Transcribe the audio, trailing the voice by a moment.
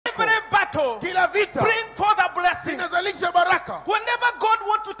battle kila vita bring forth a blessing. inazalisha baraka. Whenever God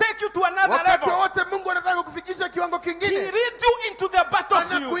wants to take you to another Wakati level, wote Mungu anataka kufikisha kiwango He kingine, leads you into the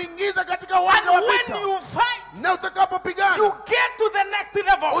battlefield. anakuingiza katika And uwanja wa when vita. you fight, Na utakapopigana, you get to the next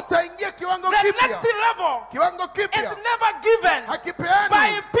level. utaingia kiwango The kipya. next level Kiwango is kipya never given hakipeani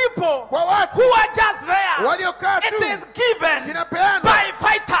by people kwa watu who are just there. waliokaa It tu, is given kinapeana by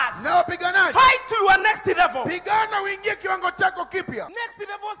fighters. na wapiganaji. Fight to your next level. Pigana uingie kiwango chako kipya. Next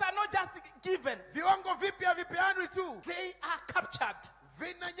levels are not just given. Viwango vipya vipeanwi tu, They are captured.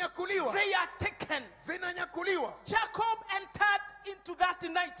 vinanyakuliwa. They are taken. Vinanyakuliwa. Jacob entered into that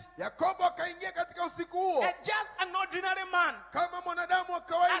night Yakobo akaingia katika usiku huo as just an ordinary man, kama mwanadamu wa as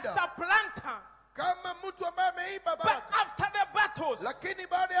kawaida, a planter. kama mtu ambaye ameiba But baraka. after the battles, Lakini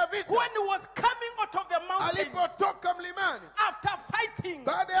baada ya vita, when he was coming out of the mountain, alipotoka mlimani, after fighting,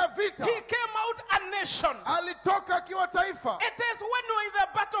 baada ya vita, he came out a nation. alitoka akiwa taifa. It is when you're in the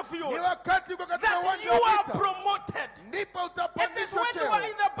Ni battlefield wakati uko katika that uwanja you wa are vita promoted. ndipo It is utapandishwa when you are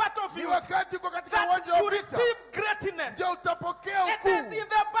cheo. in the Ni battlefield wakati uko katika that uwanja wa you vita receive greatness. ndio utapokea It is ukuu. in the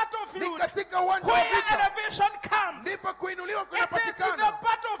Ni battlefield katika uwanja wa where vita elevation comes. ndipo kuinuliwa It is in the kunapatikana. Ni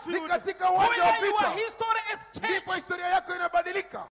battlefield katika uwanja wa where your vita history is changed. ndipo historia yako inabadilika.